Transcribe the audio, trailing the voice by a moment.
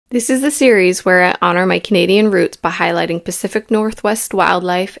This is the series where I honor my Canadian roots by highlighting Pacific Northwest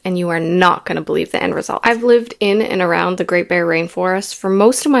wildlife, and you are not going to believe the end result. I've lived in and around the Greatbear rainforest for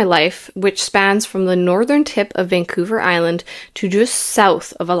most of my life, which spans from the northern tip of Vancouver Island to just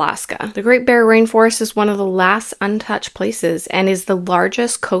south of Alaska. The Greatbear rainforest is one of the last untouched places and is the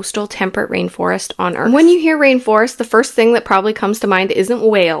largest coastal temperate rainforest on Earth. When you hear rainforest, the first thing that probably comes to mind isn't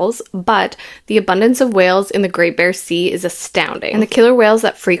whales, but the abundance of whales in the Greatbear Sea is astounding. And the killer whales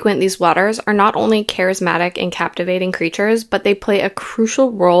that frequent these waters are not only charismatic and captivating creatures, but they play a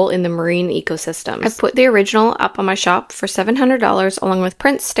crucial role in the marine ecosystem. I've put the original up on my shop for $700 along with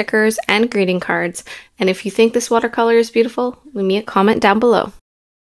print stickers and greeting cards. And if you think this watercolor is beautiful, leave me a comment down below.